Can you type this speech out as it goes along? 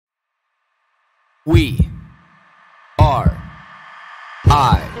We are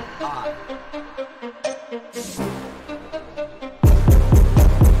I.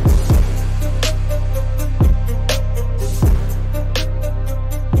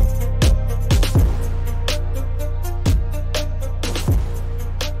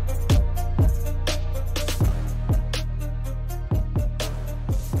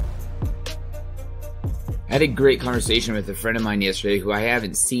 I had a great conversation with a friend of mine yesterday who I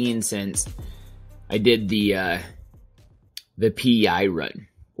haven't seen since I did the PEI run,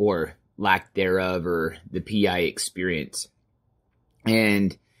 or lack thereof, or the PEI experience.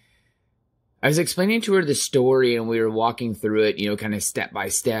 And I was explaining to her the story, and we were walking through it, kind of step by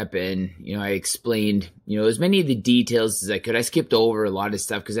step. And, I explained, as many of the details as I could. I skipped over a lot of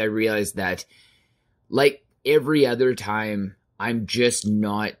stuff because I realized that, like every other time, I'm just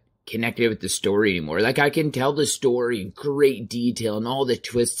not connected with the story anymore. Like, I can tell the story in great detail and all the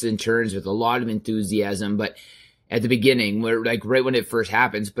twists and turns with a lot of enthusiasm, but at the beginning, where like right when it first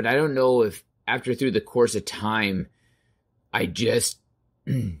happens, but I don't know if through the course of time, I just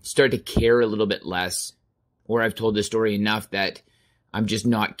start to care a little bit less, or I've told the story enough that I'm just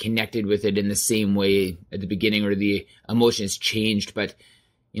not connected with it in the same way at the beginning, or the emotions changed. But,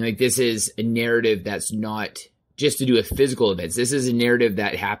 this is a narrative that's not just to do with physical events. This is a narrative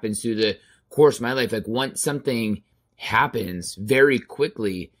that happens through the course of my life. Like, once something happens very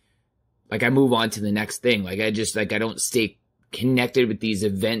quickly, like, I move on to the next thing. Like, I don't stay connected with these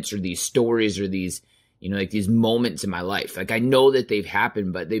events or these stories or these, these moments in my life. Like, I know that they've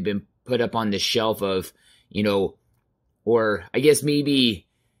happened, but they've been put up on the shelf of, or I guess maybe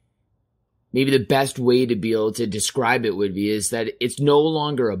the best way to be able to describe it would be is that it's no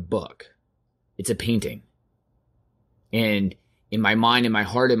longer a book. It's a painting. And in my mind, in my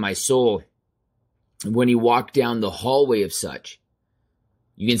heart, in my soul, when you walk down the hallway of such,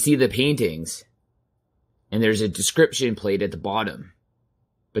 you can see the paintings, and there's a description plate at the bottom,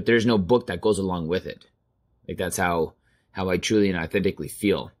 but there's no book that goes along with it. Like, that's how I truly and authentically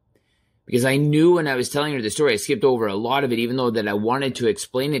feel. Because I knew when I was telling her the story, I skipped over a lot of it, even though that I wanted to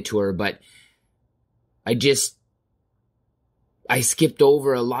explain it to her, but I skipped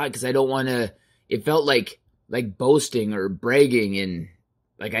over a lot because I don't want to, it felt like boasting or bragging, and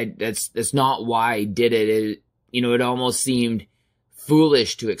that's not why I did it. It almost seemed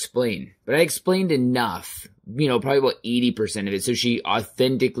foolish to explain, but I explained enough, probably about 80% of it, so she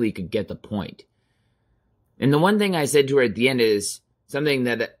authentically could get the point. And the one thing I said to her at the end is something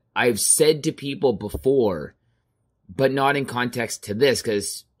that I've said to people before, but not in context to this,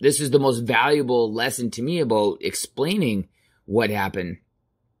 because this is the most valuable lesson to me about explaining what happened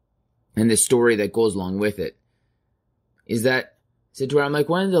and the story that goes along with it. Is that, I said to her, I'm like,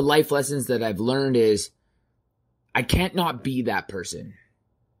 one of the life lessons that I've learned is I can't not be that person.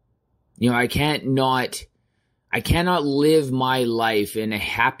 I cannot live my life in a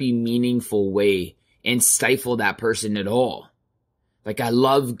happy, meaningful way and stifle that person at all. Like, I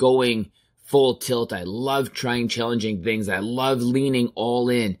love going full tilt. I love trying challenging things. I love leaning all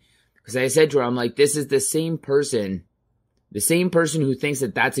in. Because I said to her, I'm like, this is the same person who thinks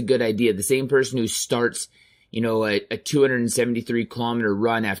that that's a good idea. The same person who starts, a 273 kilometer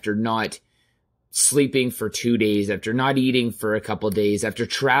run after not sleeping for 2 days, after not eating for a couple of days, after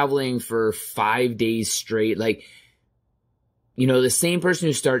traveling for 5 days straight. Like, the same person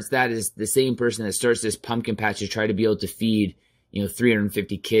who starts that is the same person that starts this pumpkin patch to try to be able to feed,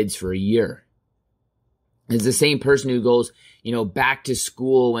 350 kids for a year. It's the same person who goes, back to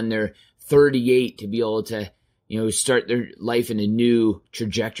school when they're 38 to be able to, start their life in a new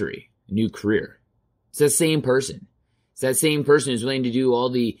trajectory, a new career. It's that same person. It's that same person who's willing to do all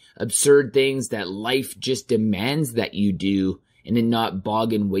the absurd things that life just demands that you do, and then not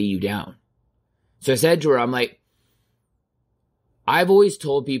bog and weigh you down. So I said to her, I'm like, I've always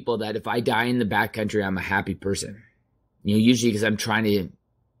told people that if I die in the backcountry, I'm a happy person. Usually because I'm trying to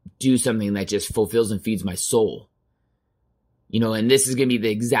do something that just fulfills and feeds my soul. And this is going to be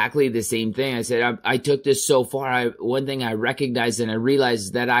exactly the same thing. I said, I took this so far. One thing I recognized and I realized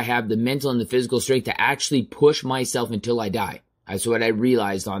is that I have the mental and the physical strength to actually push myself until I die. That's what I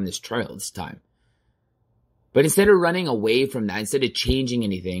realized on this trail this time. But instead of running away from that, instead of changing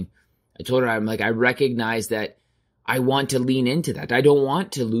anything, I told her, I'm like, I recognize that I want to lean into that. I don't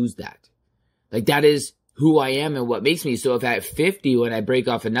want to lose that. Like, that is who I am and what makes me. So if at 50, when I break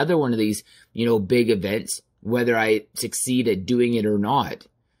off another one of these, big events, whether I succeed at doing it or not,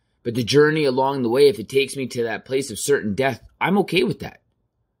 but the journey along the way, if it takes me to that place of certain death, I'm okay with that.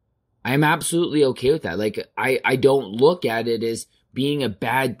 I'm absolutely okay with that. Like, I don't look at it as being a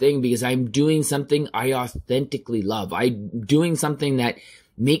bad thing, because I'm doing something I authentically love. I'm doing something that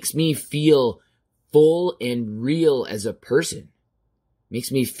makes me feel full and real as a person.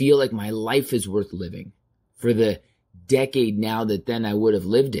 Makes me feel like my life is worth living for the decade now that then I would have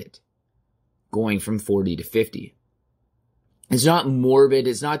lived it, going from 40 to 50. It's not morbid.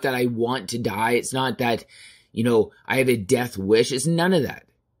 It's not that I want to die. It's not that, I have a death wish. It's none of that.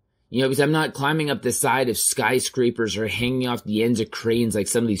 Because I'm not climbing up the side of skyscrapers or hanging off the ends of cranes like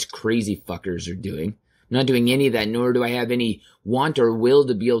some of these crazy fuckers are doing. I'm not doing any of that, nor do I have any want or will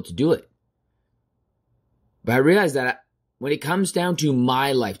to be able to do it. But I realize that when it comes down to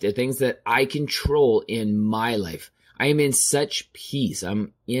my life, the things that I control in my life, I am in such peace.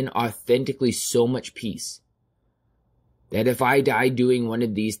 I'm in authentically so much peace that if I die doing one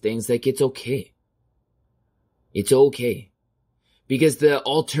of these things, like, it's okay. It's okay. Because the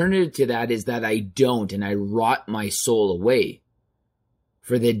alternative to that is that I don't, and I rot my soul away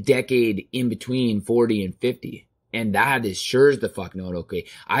for the decade in between 40 and 50. And that is sure as the fuck not okay.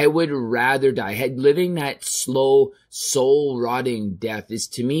 I would rather die. Living that slow, soul-rotting death is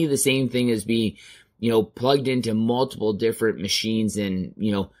to me the same thing as being, plugged into multiple different machines and,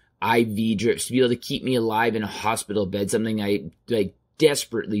 IV drips to be able to keep me alive in a hospital bed, something I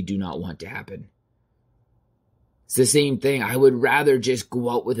desperately do not want to happen. It's the same thing. I would rather just go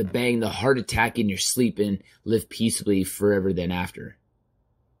out with a bang, the heart attack in your sleep, and live peacefully forever than after.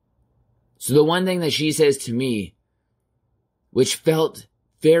 So the one thing that she says to me, which felt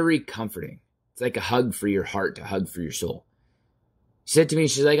very comforting, it's like a hug for your heart, a hug for your soul. She said to me,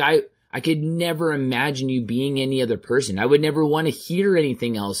 she's like, I could never imagine you being any other person. I would never want to hear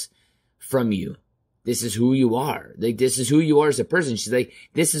anything else from you. This is who you are. This is who you are as a person. She's like,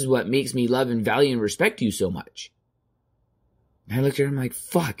 this is what makes me love and value and respect you so much. And I looked at her, I'm like,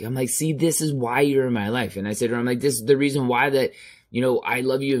 fuck. I'm like, see, this is why you're in my life. And I said to her, I'm like, this is the reason why that, I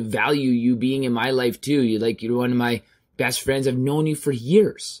love you and value you being in my life too. You're one of my best friends. I've known you for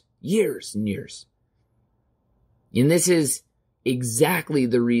years and years. And this is exactly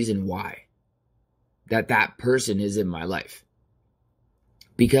the reason why that person is in my life.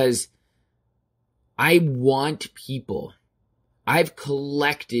 Because I want people, I've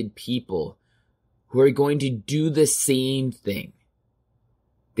collected people who are going to do the same thing.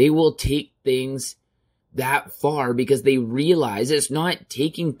 They will take things that far because they realize it's not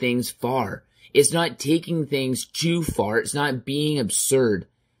taking things far. It's not taking things too far. It's not being absurd.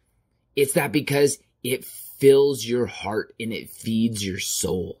 It's that because it fills your heart and it feeds your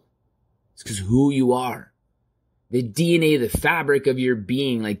soul. It's because who you are. The DNA, the fabric of your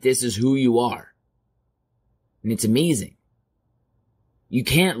being, this is who you are. And it's amazing. You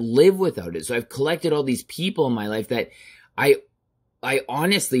can't live without it. So I've collected all these people in my life that I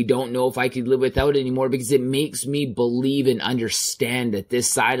honestly don't know if I could live without anymore because it makes me believe and understand that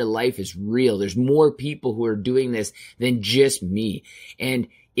this side of life is real. There's more people who are doing this than just me. And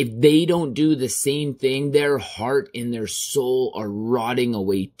if they don't do the same thing, their heart and their soul are rotting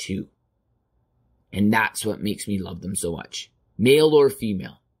away too. And that's what makes me love them so much. Male or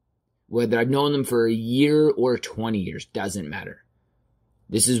female. Whether I've known them for a year or 20 years, doesn't matter.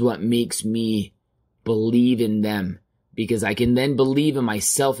 This is what makes me believe in them. Because I can then believe in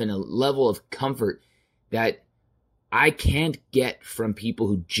myself in a level of comfort that I can't get from people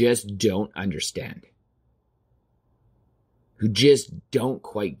who just don't understand. Who just don't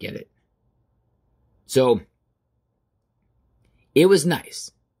quite get it. So, it was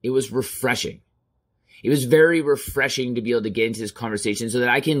nice. It was refreshing. It was very refreshing to be able to get into this conversation so that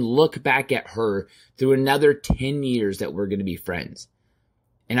I can look back at her through another 10 years that we're going to be friends.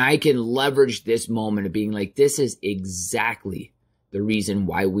 And I can leverage this moment of being like, this is exactly the reason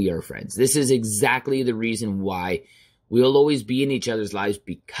why we are friends. This is exactly the reason why we'll always be in each other's lives,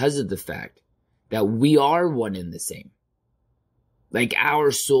 because of the fact that we are one and the same. Like,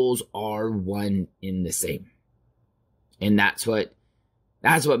 our souls are one in the same. And that's what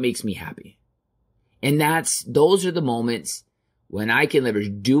makes me happy. And those are the moments when I can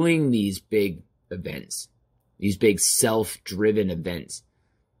leverage doing these big events, these big self-driven events,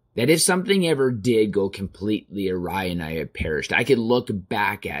 that if something ever did go completely awry and I had perished, I could look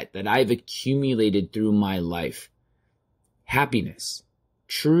back at that I've accumulated through my life. Happiness.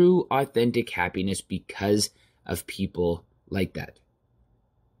 True, authentic happiness because of people like that.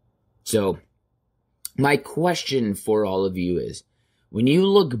 So, my question for all of you is, when you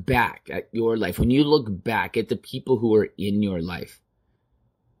look back at your life, when you look back at the people who are in your life,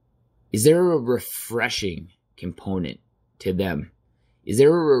 is there a refreshing component to them? Is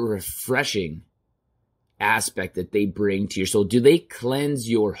there a refreshing aspect that they bring to your soul? Do they cleanse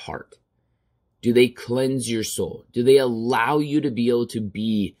your heart? Do they cleanse your soul? Do they allow you to be able to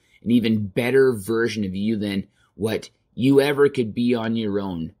be an even better version of you than what you ever could be on your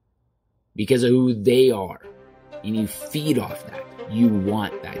own because of who they are, and you feed off that. You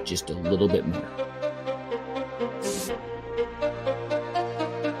want that just a little bit more.